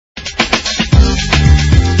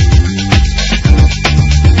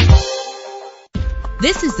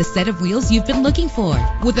This is the set of wheels you've been looking for,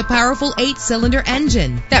 with a powerful 8-cylinder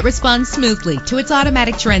engine that responds smoothly to its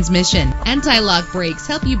automatic transmission. Anti-lock brakes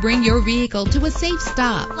help you bring your vehicle to a safe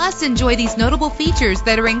stop. Plus, enjoy these notable features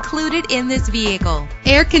that are included in this vehicle: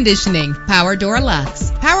 Air conditioning, power door locks,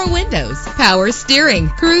 power windows, power steering,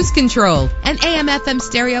 cruise control, an AM/FM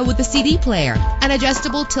stereo with a CD player, an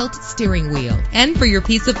adjustable tilt steering wheel. And for your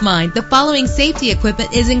peace of mind, the following safety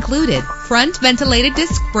equipment is included: front ventilated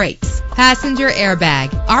disc brakes, passenger airbag.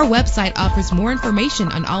 Our website offers more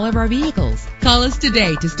information on all of our vehicles. Call us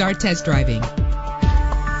today to start test driving.